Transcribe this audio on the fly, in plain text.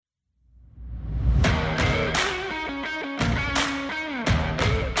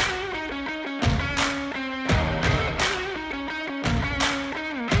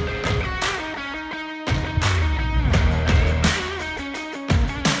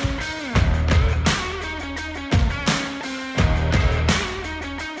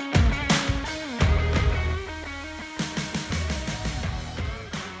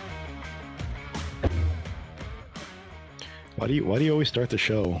Why do you always start the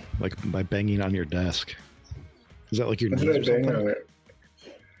show like by banging on your desk? Is that like your When knees did I or bang something? on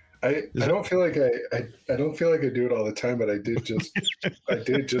it? I don't feel like I don't feel like I do it all the time, but I did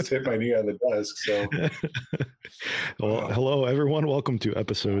just hit my knee on the desk. So Well, wow, hello everyone. Welcome to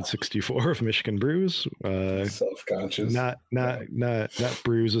episode 64 of Michigan Brews. self-conscious. Not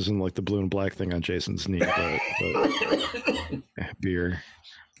brews as in like the blue and black thing on Jason's knee, but beer.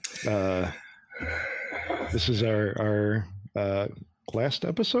 This is our last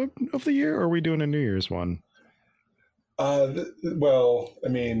episode of the year, or are we doing a New Year's one? Well, I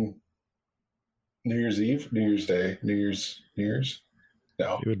mean, New Year's Eve, New Year's Day, New Year's.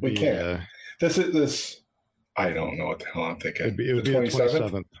 No, It would we be can't. This. I don't know what the hell I'm thinking. it would be the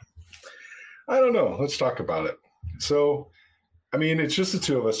 27th. I don't know. Let's talk about it. So, I mean, it's just the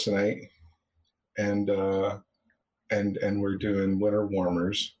two of us tonight, and we're doing winter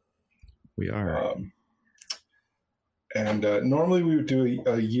warmers. We are. And normally we would do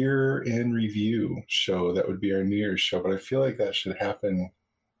a year in review show. That would be our New Year's show, but I feel like that should happen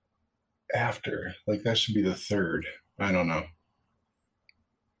after. Like that should be the third. I don't know.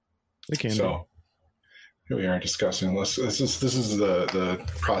 It can So here we are discussing. This is the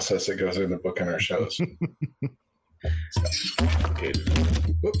process that goes into booking our shows.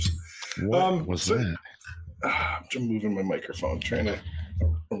 Whoops. What was that? I'm just moving my microphone, trying to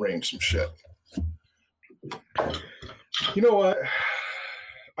arrange some shit. You know what?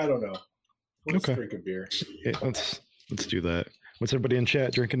 I don't know. Let's drink a beer. Yeah, let's do that. What's everybody in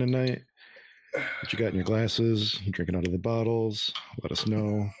chat drinking tonight? What you got in your glasses? You drinking out of the bottles? Let us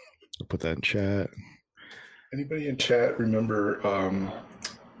know. I'll put that in chat. Anybody in chat remember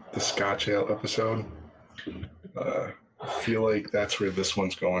the Scotch Ale episode? I feel like that's where this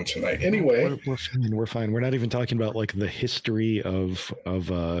one's going tonight. Anyway, we're fine. We're not even talking about like the history of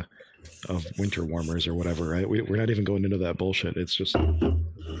winter warmers or whatever, right? We're not even going into that bullshit. It's just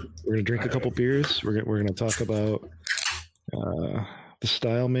we're gonna drink a couple beers. We're gonna talk about the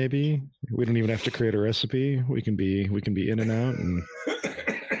style. Maybe we don't even have to create a recipe. We can be in and out, and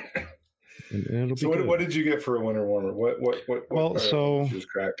it'll be good. What did you get for a winter warmer? Well, so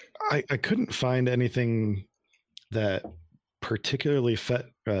I couldn't find anything that particularly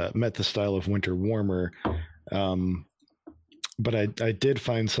met the style of winter warmer. But I did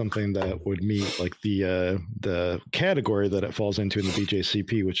find something that would meet like the category that it falls into in the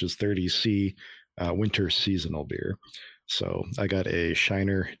BJCP, which is 30C winter seasonal beer. So I got a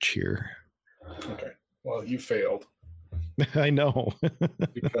Shiner Cheer. Okay. Well, you failed. I know.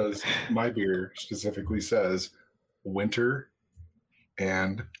 Because my beer specifically says winter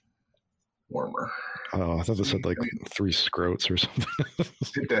and warmer. Oh, I thought this had like 3 scrotes or something.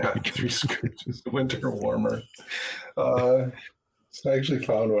 Yeah, 3 scrotes. Winter warmer. So I actually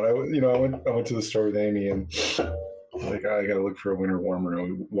found one. I went to the store with Amy and like I got to look for a winter warmer. And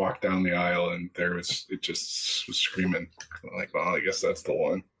we walked down the aisle and it just was screaming. I'm like, well, I guess that's the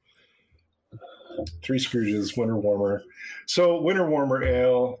one. 3 Scrooges, winter warmer. So winter warmer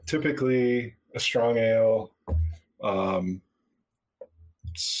ale, typically a strong ale,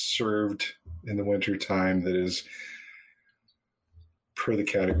 served in the winter time that is per the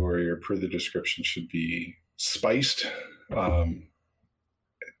category or per the description should be spiced.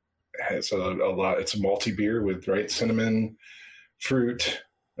 Has a lot. It's a malty beer with cinnamon, fruit,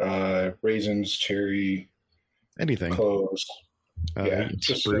 raisins, cherry, anything, cloves,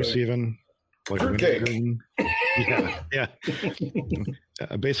 spruce even, like fruitcake. Yeah.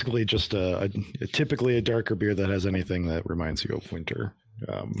 Basically, just typically a darker beer that has anything that reminds you of winter.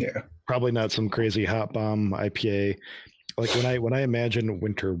 Probably not some crazy hot bomb IPA. Like when I imagine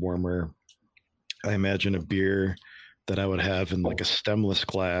winter warmer, I imagine a beer that I would have in like a stemless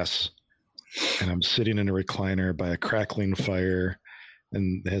glass, and I'm sitting in a recliner by a crackling fire,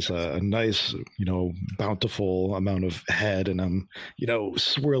 and it has a nice, bountiful amount of head, and I'm,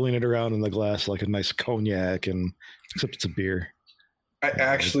 swirling it around in the glass like a nice cognac, and except it's a beer. I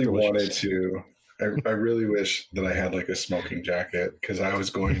actually wanted to. I really wish that I had like a smoking jacket because I was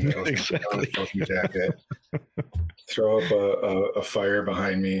going to exactly. a smoking jacket, throw up a fire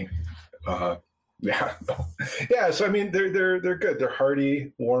behind me. Yeah. So I mean, they're good. They're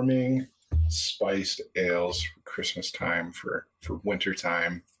hearty, warming, spiced ales for Christmas time, for winter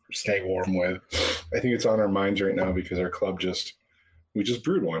time, for staying warm with. I think it's on our minds right now because our club we just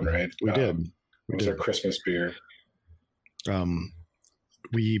brewed one, right? We did. It was our Christmas beer.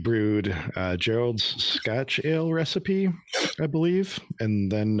 We brewed Gerald's Scotch Ale recipe, I believe, and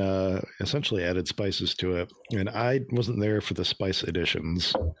then essentially added spices to it. And I wasn't there for the spice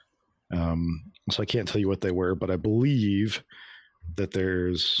additions. So I can't tell you what they were, but I believe that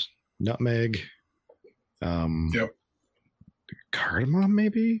there's nutmeg, cardamom,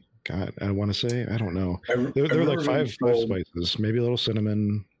 maybe. God, I want to say, I don't know. They're like five spices, maybe a little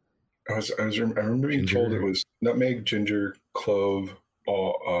cinnamon. I remember being told it was nutmeg, ginger, clove,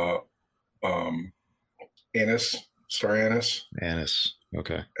 anise, star anise. Anise.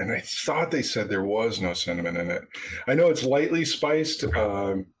 Okay. And I thought they said there was no cinnamon in it. I know it's lightly spiced.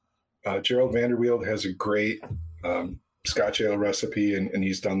 Gerald Vanderwield has a great Scotch ale recipe, and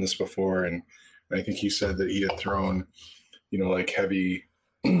he's done this before. And I think he said that he had thrown, like heavy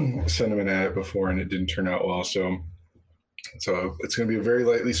cinnamon at it before, and it didn't turn out well. So it's going to be a very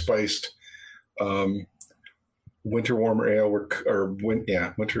lightly spiced winter warmer ale.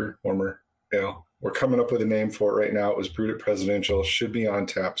 Winter warmer ale. We're coming up with a name for it right now. It was brewed at Presidential. Should be on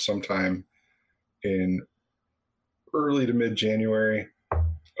tap sometime in early to mid-January.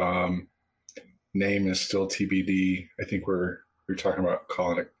 Name is still TBD. I think we're talking about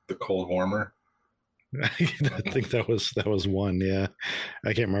calling it the cold warmer. I think that was one. Yeah,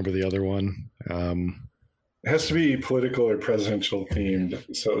 I can't remember the other one. It has to be political or presidential themed.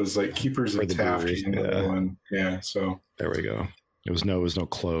 So it was like Keepers of Taft is another one. Yeah. So there we go. It was no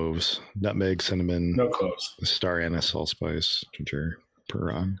cloves, nutmeg, cinnamon, no cloves, star anise, allspice, ginger,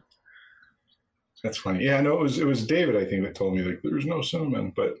 peron. That's funny. Yeah, no, it was David, I think, that told me like there's no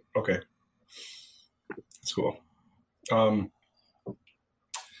cinnamon, but okay, that's cool. But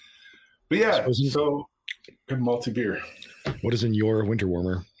yeah, so good malty beer. What is in your winter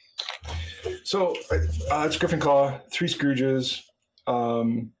warmer? So it's Griffin Claw, 3 Scrooges.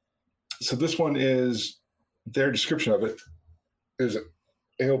 So this one is their description of it is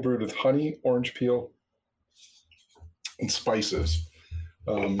ale brewed with honey, orange peel, and spices.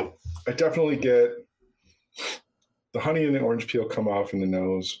 I definitely get the honey and the orange peel come off in the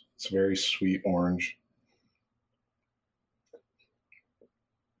nose. It's very sweet orange.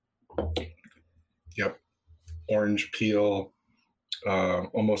 Yep. Orange peel,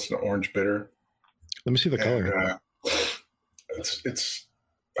 almost an orange bitter. Let me see the color. It's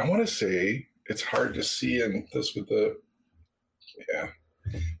I want to say it's hard to see in this with the,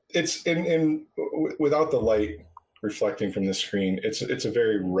 it's in without the light reflecting from the screen. It's a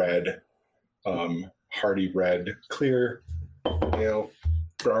very red, hearty red, clear ale,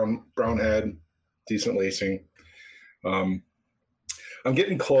 brown head, decent lacing. I'm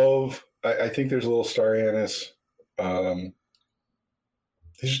getting clove. I think there's a little star anise.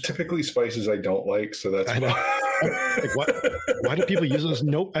 These are typically spices I don't like, so that's like, why do people use those?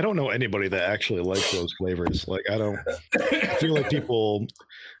 Nope, I don't know anybody that actually likes those flavors. Like, I feel like people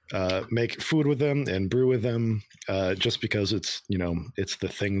make food with them and brew with them just because it's the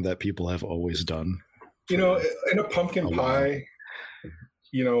thing that people have always done. In a pumpkin pie,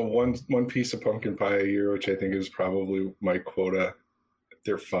 one piece of pumpkin pie a year, which I think is probably my quota.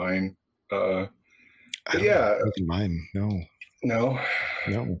 They're fine. Yeah, mine. No.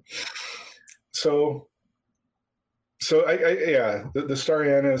 So I the star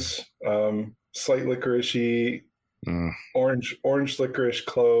anise, slight licoricey, orange licorice,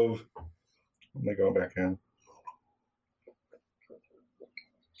 clove. Let me go back in.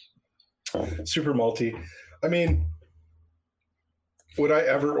 Super malty. I mean, would I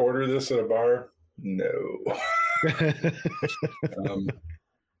ever order this at a bar? No.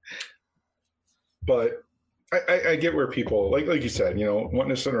 But I get where people like you said, wanting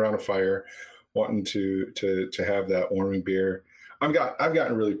to sit around a fire, wanting to have that warming beer. I've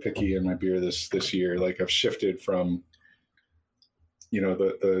gotten really picky in my beer this year. Like I've shifted from,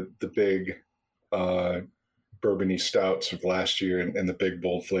 the big bourbony stouts of last year and the big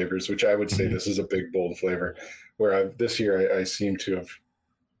bold flavors, which I would say this is a big bold flavor. Where this year I seem to have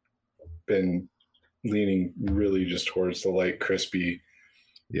been leaning really just towards the light, crispy,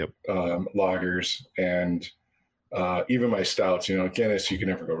 lagers, and even my stouts. Guinness, you can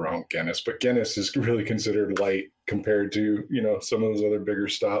never go wrong with Guinness, but Guinness is really considered light compared to some of those other bigger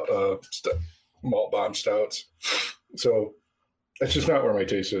malt bomb stouts. So that's just not where my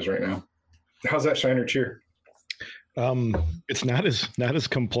taste is right now. How's that Shiner Cheer? It's not as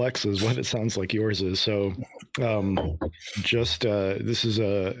complex as what it sounds like yours is. So this is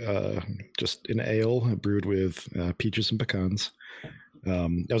just an ale brewed with peaches and pecans. I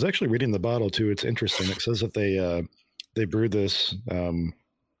was actually reading the bottle too. It's interesting. It says that they brewed this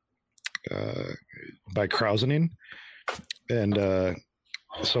by krausening, and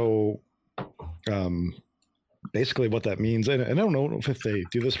basically what that means, and I don't know if they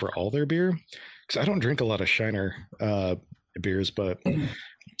do this for all their beer, because I don't drink a lot of Shiner beers, but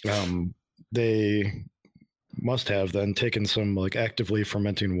they must have then taken some like actively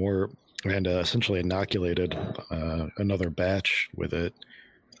fermenting wort and essentially inoculated another batch with it.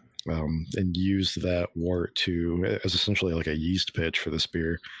 and used that wort as essentially like a yeast pitch for this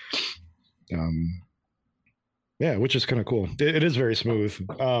beer. Yeah, which is kind of cool. It is very smooth.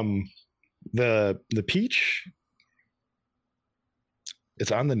 The peach,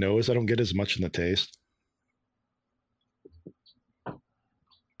 it's on the nose. I don't get as much in the taste.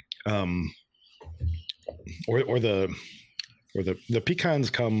 Or the pecans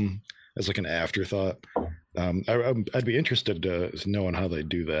come as like an afterthought. I'd be interested to know on how they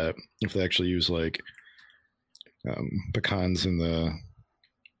do that. If they actually use like pecans in the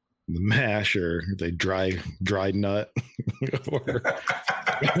mash, or they dry nut, or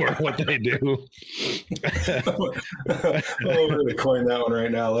what they do. Oh, we're going to coin that one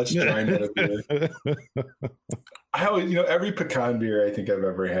right now. Let's dry nut it. Every pecan beer I think I've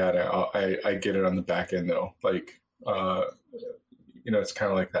ever had, I get it on the back end though. Like, it's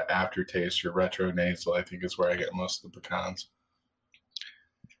kind of like the aftertaste or retro nasal, I think is where I get most of the pecans.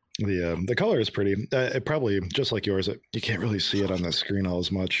 The color is pretty. It probably, just like yours, you can't really see it on the screen all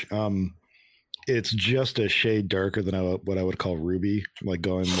as much. It's just a shade darker than what I would call ruby, like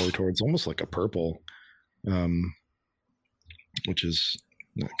going more towards almost like a purple, which is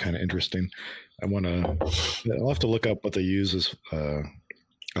kind of interesting. I'll have to look up what they use as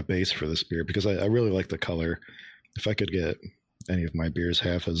a base for this beer, because I really like the color. If I could get any of my beers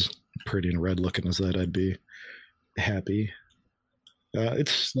half as pretty and red looking as that, I'd be happy.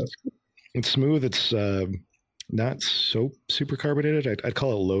 It's smooth. It's not so super carbonated. I'd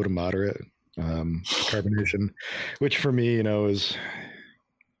call it low to moderate carbonation, which for me, is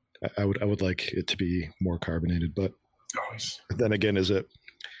I would like it to be more carbonated. But then again, is it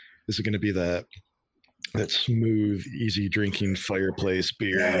going to be that smooth, easy drinking fireplace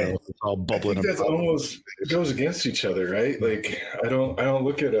beer? Yeah, it's all bubbling. I think that's almost, it goes against each other, right? Like I don't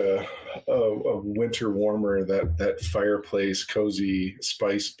look at a winter warmer, that fireplace cozy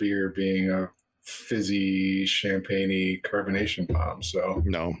spiced beer, being a fizzy champagne-y carbonation bomb. So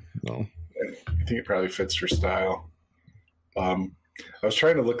no, I think it probably fits your style. I was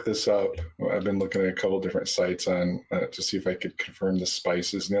trying to look this up. I've been looking at a couple different sites on to see if I could confirm the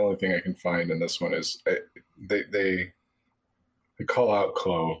spices, and the only thing I can find in this one is they call out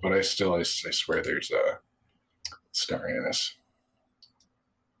clove, but I swear there's a star anise.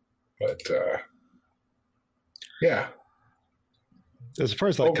 But yeah, as far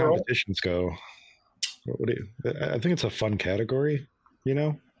as like overall, competitions go, I think it's a fun category.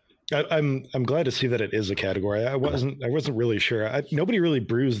 I'm glad to see that it is a category. I wasn't really sure. Nobody really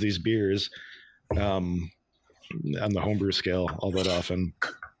brews these beers on the homebrew scale all that often.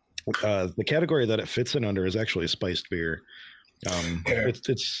 The category that it fits in under is actually spiced beer.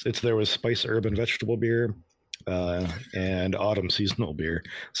 It's there was spice herb and vegetable beer, and autumn seasonal beer.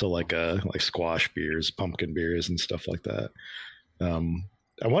 So like squash beers, pumpkin beers, and stuff like that.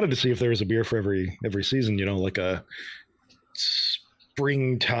 I wanted to see if there was a beer for every season. Like a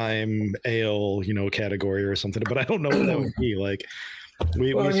springtime ale, category or something, but I don't know what that would be. Like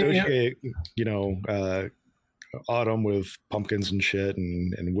we associate, autumn with pumpkins and shit,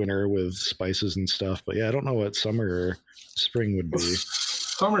 and winter with spices and stuff. But yeah, I don't know what summer or spring would be.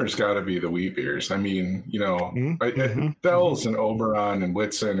 Summer's got to be the wheat beers. I mean, Bell's and Oberon and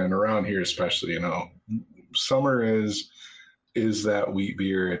Whitson, and around here especially, summer is that wheat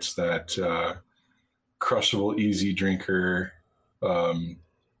beer. It's that crushable, easy drinker.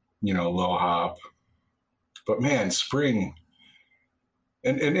 Low hop, but man, spring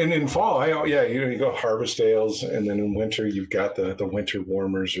and in fall, you go harvest ales, and then in winter you've got the winter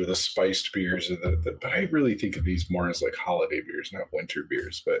warmers or the spiced beers, but I really think of these more as like holiday beers, not winter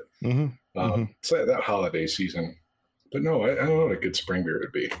beers, but it's that holiday season. But no, I don't know what a good spring beer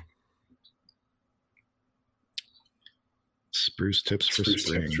would be. Spruce tips for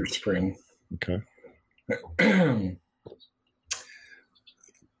spring. Okay.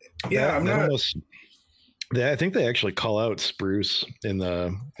 Yeah, I'm not. I think they actually call out spruce in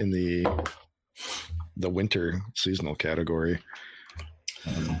the winter seasonal category.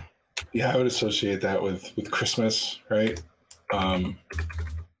 Yeah, I would associate that with Christmas, right? I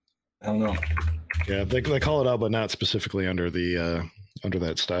don't know. Yeah, they call it out, but not specifically under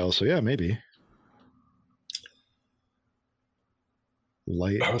that style. So yeah, maybe.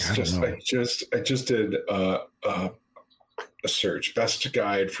 Light. I just did a search, best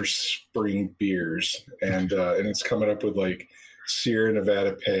guide for spring beers, and it's coming up with like Sierra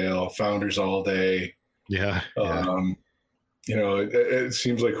Nevada Pale, Founders All Day. Yeah. It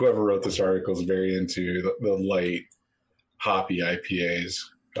seems like whoever wrote this article is very into the light hoppy IPAs.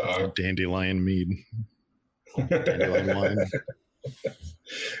 Dandelion mead. Dandelion wine.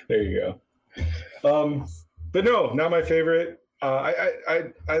 There you go. But no, not my favorite.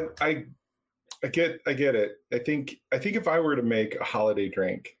 I get it. I think if I were to make a holiday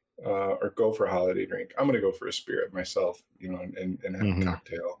drink or go for a holiday drink, I'm going to go for a spirit myself, and have a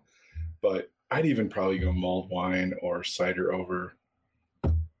cocktail. But I'd even probably go mulled wine or cider over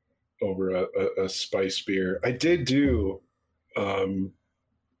a spice beer. I did do. I've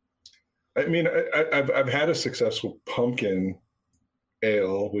had a successful pumpkin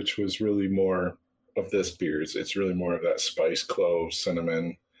ale, which was really more of this beers. It's really more of that spice, clove,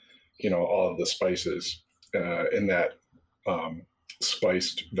 cinnamon, all of the spices in that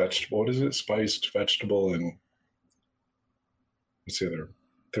spiced vegetable. What is it? Spiced vegetable and what's the other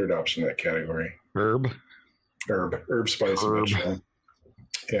third option in that category? Herb, spice, vegetable.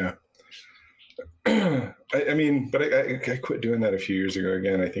 Yeah. I quit doing that a few years ago.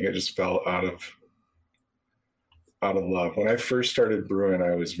 Again, I think I just fell out of love. When I first started brewing,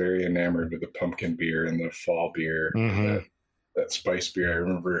 I was very enamored with the pumpkin beer and the fall beer, that spice beer. I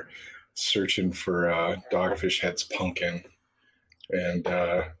remember searching for Dogfish Head's pumpkin and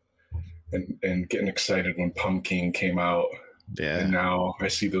getting excited when Pumpkin came out. Yeah. And now I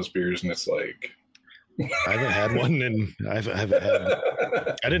see those beers and it's like, I haven't had one, and I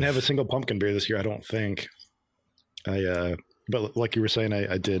didn't have a single pumpkin beer this year, I don't think. But like you were saying,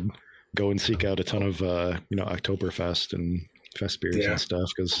 I did go and seek out a ton of Oktoberfest and fest beers and stuff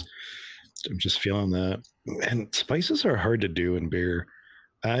because I'm just feeling that. And spices are hard to do in beer.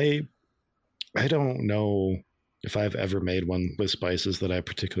 I don't know if I've ever made one with spices that I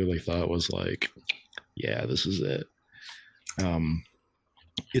particularly thought was like, yeah, this is it.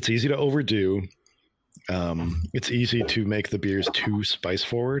 It's easy to overdo. It's easy to make the beers too spice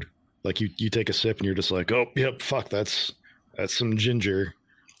forward. Like you take a sip and you're just like, oh, yep, fuck, that's some ginger.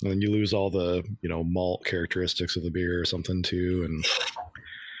 And then you lose all the, malt characteristics of the beer or something too. And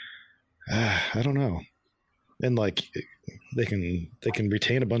I don't know. And like they can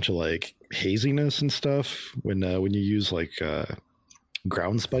retain a bunch of like haziness and stuff when you use like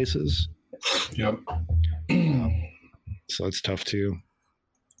ground spices. Yep. So it's tough too.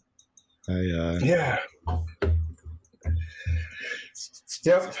 Yeah.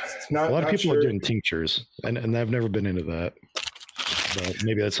 Yep. A lot of people are doing tinctures, and I've never been into that. But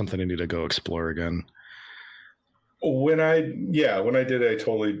maybe that's something I need to go explore again. When I did, I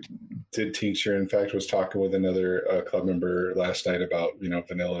totally did tincture. In fact, I was talking with another club member last night about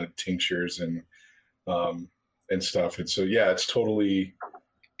vanilla tinctures and stuff. And so yeah, it's totally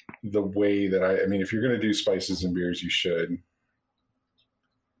the way that if you're going to do spices and beers, you should.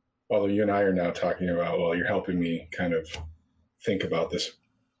 Although you and I are now talking about, well, you're helping me kind of think about this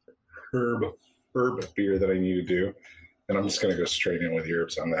herb beer that I need to do. And I'm just going to go straight in with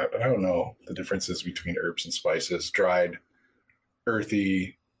herbs on that. But I don't know the differences between herbs and spices, dried,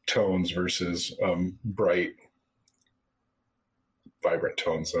 earthy tones versus bright, vibrant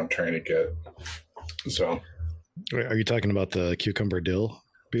tones that I'm trying to get. So, are you talking about the cucumber dill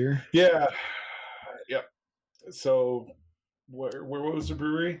beer? Yeah. Yep. So, where was the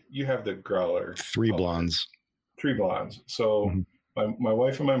brewery? You have the growler. Three Blondes. Three Blondes. So, my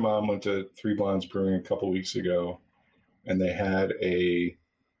wife and my mom went to Three Blondes Brewing a couple weeks ago. And they had a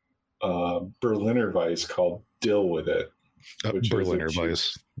Berliner Weiss called Dill with it. Berliner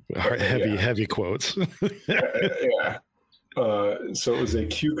Weiss. Heavy quotes. Yeah. So it was a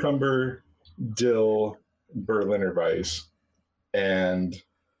cucumber dill Berliner Weiss. And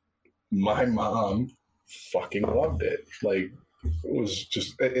my mom fucking loved it. Like, it was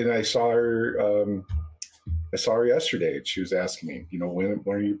just, and I saw her yesterday, and she was asking me, when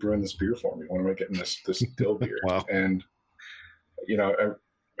are you brewing this beer for me? When am I getting this dill beer? Wow. And I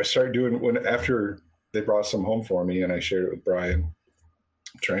started doing after they brought some home for me, and I shared it with Brian,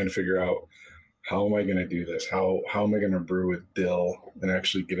 trying to figure out how am I going to do this? How am I going to brew with dill and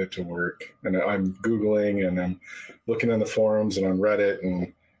actually get it to work? And I'm Googling and I'm looking on the forums and on Reddit,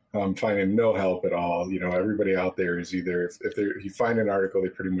 and I'm finding no help at all. Everybody out there is either if you find an article, they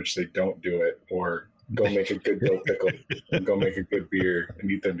pretty much say don't do it, or go make a good dill pickle and go make a good beer and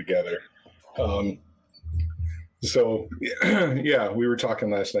eat them together. So yeah, we were talking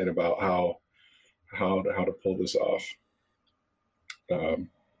last night about how to pull this off.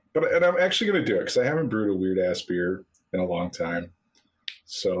 But I'm actually going to do it because I haven't brewed a weird ass beer in a long time.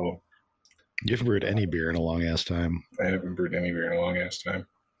 So you haven't brewed any beer in a long ass time. I haven't brewed any beer in a long ass time.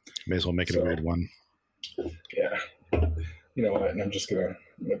 May as well make it a weird one. Yeah. You know what? And I'm just gonna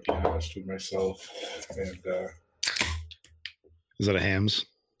be honest with myself. And is that a Hams?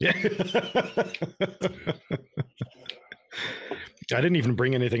 Yeah. I didn't even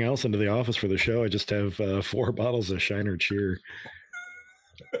bring anything else into the office for the show. I just have 4 bottles of Shiner Cheer.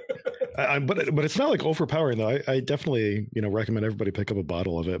 But it's not like overpowering though. I definitely, recommend everybody pick up a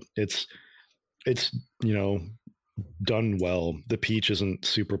bottle of it. It's done well. The peach isn't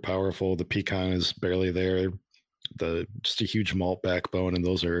super powerful. The pecan is barely there. Just a huge malt backbone, and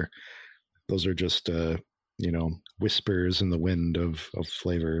those are just whispers in the wind of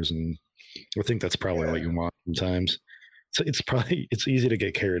flavors, and I think that's probably what you want sometimes. So it's easy to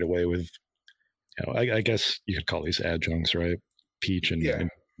get carried away with. I guess you could call these adjuncts, right? Peach and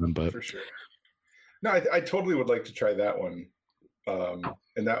but for sure. No, I totally would like to try that one.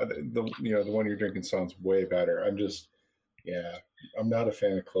 And that the one you're drinking sounds way better. I'm not a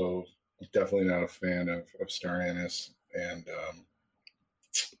fan of clove. I'm definitely not a fan of star anise, and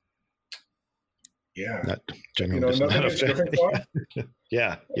not generally nothing against Griffin Claw.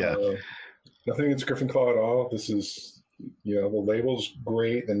 yeah. Nothing against Griffin Claw at all. This is the label's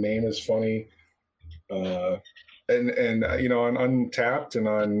great. The name is funny. And on Untapped and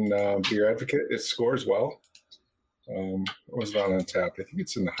on Beer Advocate, it scores well. What was it on Untapped? I think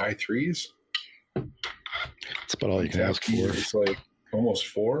it's in the high 3s. That's about all you can ask for. It's like almost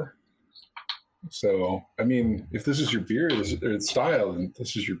 4. So, I mean, if this is your beer or style, then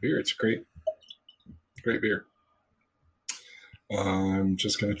this is your beer. It's great beer. I'm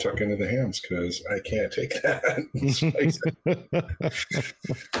just going to tuck into the hams because I can't take that.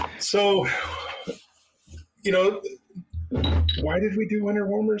 So, why did we do winter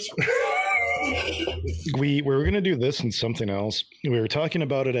warmers? We were going to do this and something else. We were talking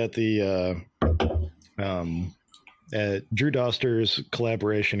about it at the at Drew Doster's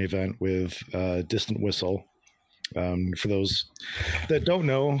collaboration event with Distant Whistle. For those that don't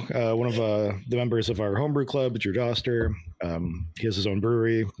know, one of the members of our homebrew club, Drew Doster, he has his own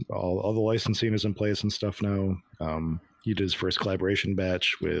brewery. All the licensing is in place and stuff now. He did his first collaboration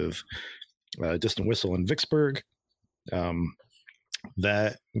batch with Distant Whistle in Vicksburg.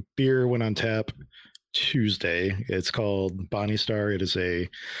 That beer went on tap Tuesday. It's called Bonnie Star. It is a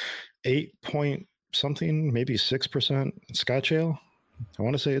 8 point something, maybe 6% Scotch ale. I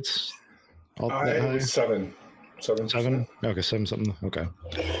want to say it's all that high. 7. 7? Okay, 7 something. Okay.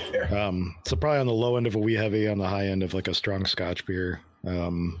 Yeah. So probably on the low end of a wee heavy, on the high end of like a strong Scotch beer.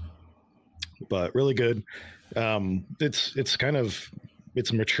 But really good.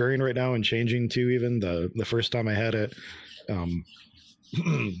 It's maturing right now and changing too. Even the first time I had it,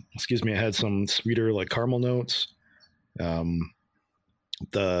 excuse me, I had some sweeter like caramel notes.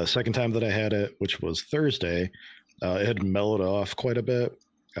 The second time that I had it, which was Thursday, it had mellowed off quite a bit,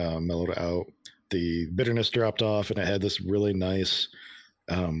 mellowed out. The bitterness dropped off, and it had this really nice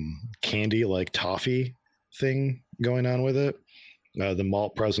candy like toffee thing going on with it. The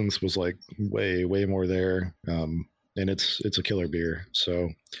malt presence was like way more there, and it's a killer beer. So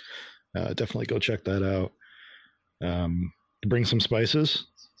definitely go check that out. Bring some spices,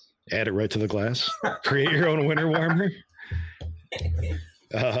 add it right to the glass, create your own winter warmer.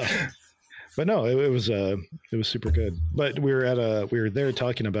 But no, it was super good. But we were there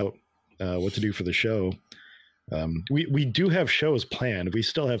talking about what to do for the show. We do have shows planned. We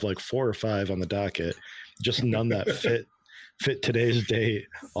still have like 4 or 5 on the docket, just none that fit today's date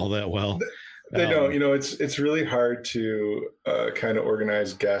all that well. They don't. It's really hard to kind of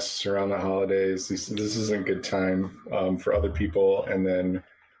organize guests around the holidays. This isn't a good time for other people. And then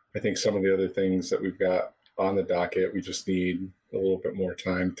I think some of the other things that we've got on the docket, we just need a little bit more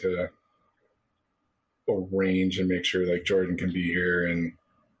time to arrange and make sure like Jordan can be here, and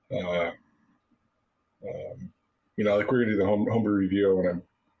like we're gonna do the homebrew review. I want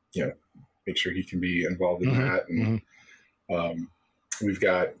to make sure he can be involved in that, and we've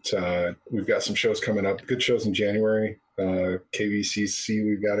got some shows coming up, good shows in January. KVCC,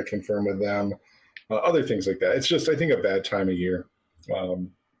 we've got to confirm with them, other things like that. It's just, I think, a bad time of year to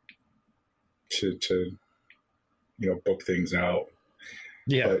book things out.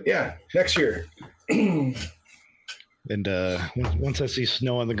 But next year. And once I see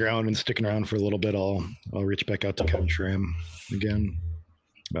snow on the ground and sticking around for a little bit, I'll reach back out to Kevin Schramm again.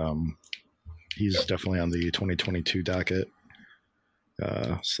 He's definitely on the 2022 docket,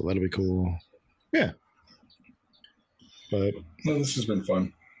 so that'll be cool. Yeah, but this has been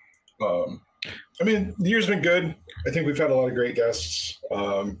fun. The year's been good. I think we've had a lot of great guests.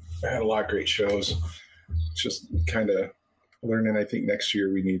 I had a lot of great shows. It's just kind of learning. I think next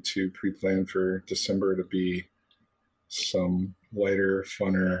year we need to pre-plan for December to be some lighter,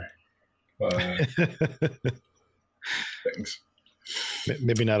 funner things.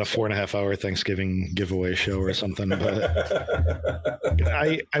 Maybe not a 4.5 hour Thanksgiving giveaway show or something, but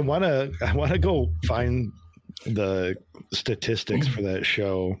I want to go find the statistics for that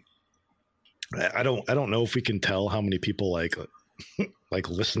show. I don't know if we can tell how many people like like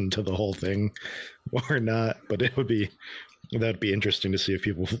listen to the whole thing or not, but that'd be interesting to see if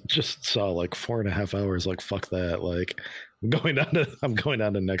people just saw like 4.5 hours, like fuck that, like I'm going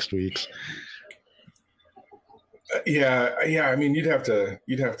on to next week's. Yeah. I mean, you'd have to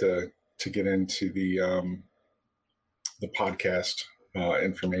get into the podcast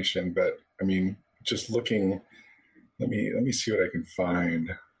information, but I mean, just looking. Let me see what I can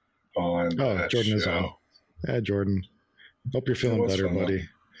find on. Oh, Jordan show. is on. Yeah, Jordan. Hope you're feeling better, buddy.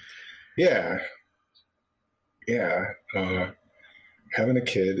 Yeah. Having a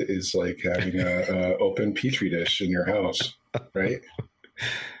kid is like having a open petri dish in your house, right?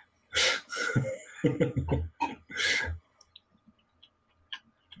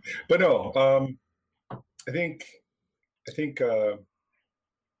 But no, I think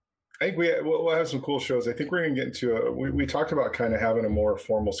we'll have some cool shows. I think we're going to get into we talked about kind of having a more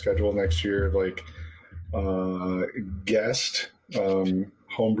formal schedule next year, like guest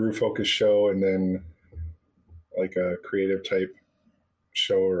homebrew focused show, and then like a creative type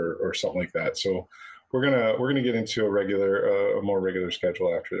show or something like that. So we're gonna get into a more regular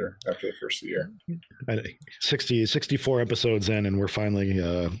schedule after the first of the year. 64 episodes in, and we're finally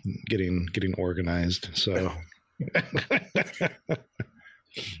getting organized. So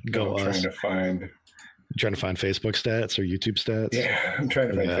go on. Trying to find Facebook stats or YouTube stats. Yeah, I'm trying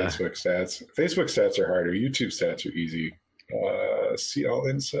to find Facebook stats. Facebook stats are harder. YouTube stats are easy. See all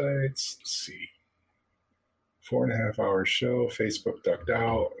insights. Let's see. 4.5 hour show. Facebook ducked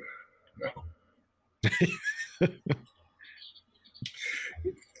out. No.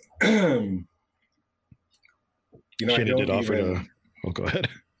 Shady did offer to. Oh, go ahead.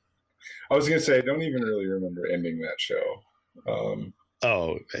 I was gonna say I don't even really remember ending that show.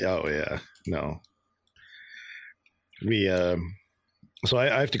 Oh yeah, no. We so I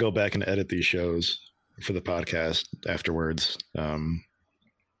have to go back and edit these shows for the podcast afterwards.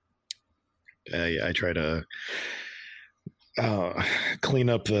 I try to clean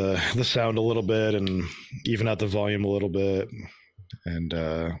up the sound a little bit and even out the volume a little bit, and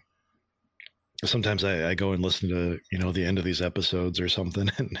sometimes I go and listen to the end of these episodes or something,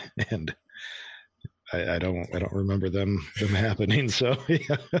 and I don't remember them happening. So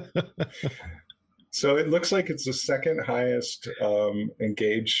yeah. So it looks like it's the second highest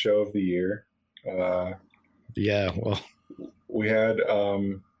engaged show of the year. Yeah, well, we had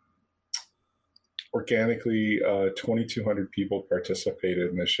organically 2,200 people participated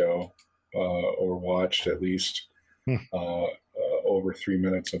in the show or watched at least over 3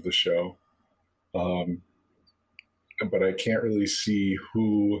 minutes of the show. But I can't really see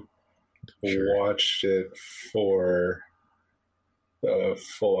who watched it for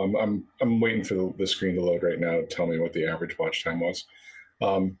full. I'm waiting for the screen to load right now to tell me what the average watch time was.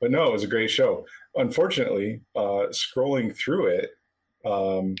 But no, it was a great show. Unfortunately, scrolling through it,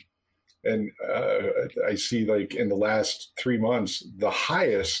 and I see like in the last 3 months, the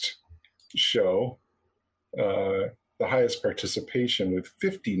highest show, the highest participation with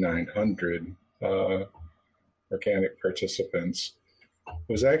 5,900 organic participants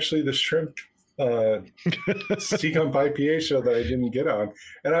was actually the shrimp Seacomp IPA show that I didn't get on,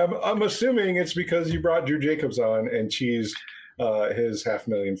 and I'm assuming it's because you brought Drew Jacobs on and cheesed his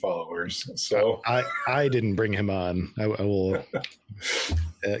 500,000 followers. So I didn't bring him on. I will.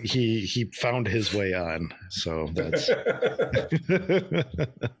 He found his way on. So that's.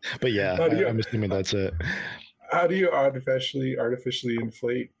 But yeah, I'm assuming that's it. How do you artificially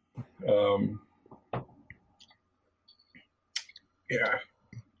inflate? Yeah.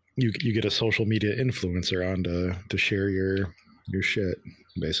 You get a social media influencer on to share your shit,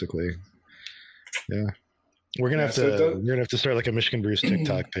 basically. Yeah. We're gonna have to start like a Michigan Brews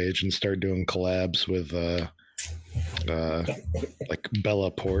TikTok page and start doing collabs with like Bella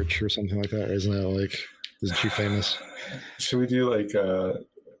Porch or something like that. Isn't she famous? Should we do like a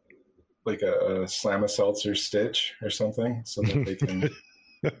Slama-Seltzer Stitch or something so that they can?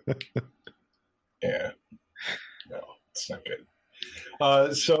 Yeah. No, it's not good.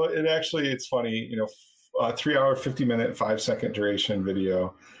 So it's funny, 3 hour, 50 minute, 5 second duration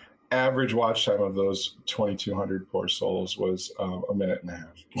video. Average watch time of those 2,200 poor souls was a minute and a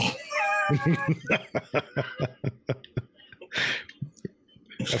half.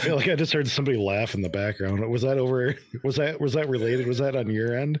 I feel like I just heard somebody laugh in the background. Was that related? Was that on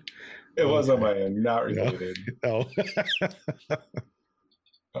your end? It was on my end, not related. No.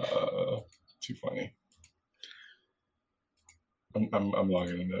 Too funny. I'm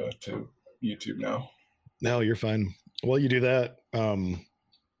logging into YouTube now. No, you're fine. While you do that,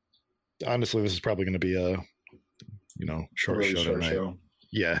 honestly, this is probably going to be a short show tonight.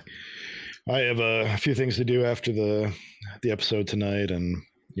 Yeah. I have a few things to do after the episode tonight, and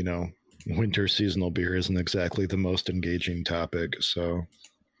winter seasonal beer isn't exactly the most engaging topic. So,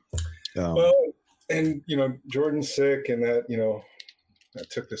 well, and Jordan's sick, and that that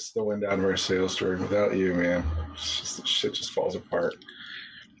took the wind out of our sails, Jordan. Without you, man, shit just falls apart.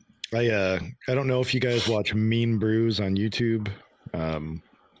 I don't know if you guys watch Mean Brews on YouTube.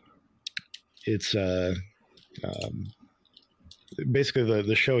 It's basically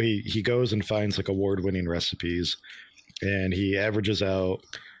the show. He goes and finds like award-winning recipes, and he averages out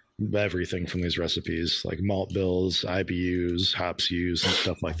everything from these recipes, like malt bills, IBUs, hops used, and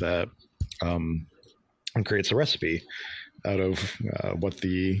stuff like that, and creates a recipe out of what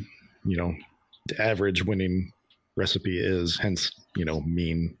the average winning recipe is. Hence,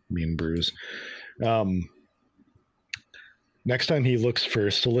 Mean Brews. Next time he looks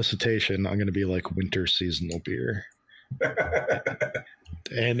for solicitation, I'm going to be like winter seasonal beer.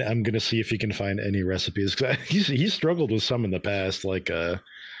 And I'm going to see if he can find any recipes, because he's struggled with some in the past, like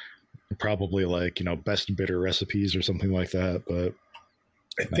probably like best bitter recipes or something like that. But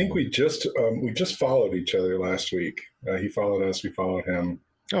I think we just followed each other last week. He followed us, we followed him.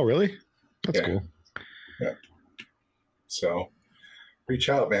 Oh, really? That's cool. Yeah. So reach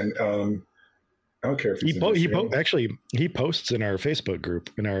out, man. I don't care if he posts in our Facebook group,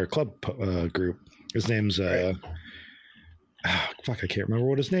 in our club group. His name's I can't remember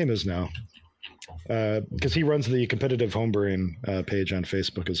what his name is now, because he runs the competitive homebrewing page on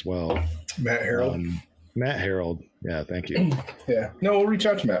Facebook as well. Matt Harold. Matt Harold. Yeah, thank you. Yeah. No, we'll reach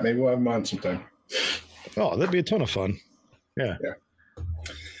out to Matt. Maybe we'll have him on sometime. Oh, that'd be a ton of fun. Yeah. Yeah.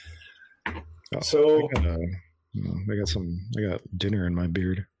 Oh, so I got dinner in my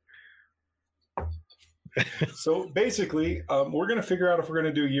beard. So basically, we're going to figure out if we're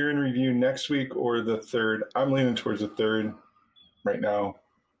going to do year in review next week or the 3rd. I'm leaning towards the 3rd right now.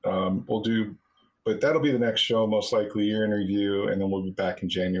 But that'll be the next show, most likely, year in review, and then we'll be back in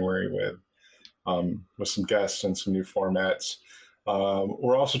January with some guests and some new formats.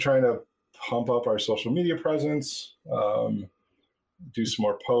 We're also trying to pump up our social media presence, do some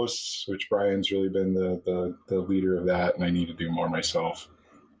more posts, which Brian's really been the leader of that, and I need to do more myself.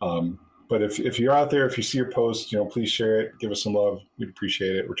 But if you're out there, if you see your post, please share it, give us some love. We'd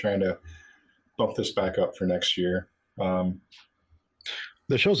appreciate it. We're trying to bump this back up for next year.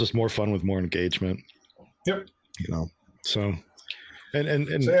 The show's just more fun with more engagement. Yep. So, and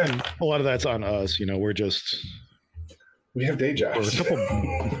a lot of that's on us. We have day jobs.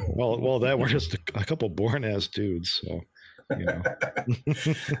 We're just a couple boring ass dudes. So,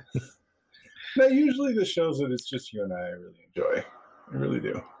 Now, usually the shows that it's just you and I really enjoy. I really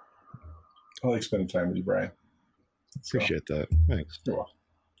do. I like spending time with you, Brian. Appreciate that. Thanks. You're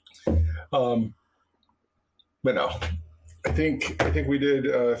welcome. But no, I think we did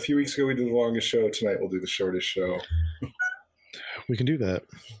a few weeks ago. We did the longest show. Tonight we'll do the shortest show. We can do that.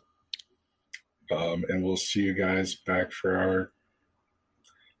 And we'll see you guys back for our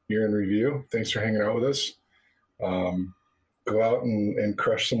year in review. Thanks for hanging out with us. Go out and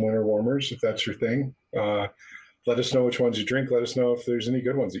crush some winter warmers if that's your thing. Let us know which ones you drink. Let us know if there's any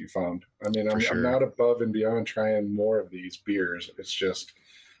good ones that you found. I mean, I'm not above and beyond trying more of these beers. It's just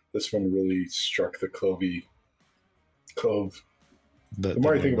this one really struck the clove. The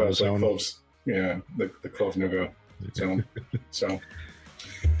more I think about it, it's like cloves. Yeah, the clove no-go zone. So, all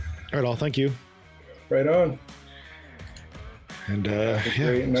right, all. Thank you. Right on. And have a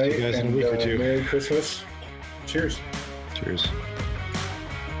great night. See you guys in a week or two. Merry Christmas. Cheers. Cheers.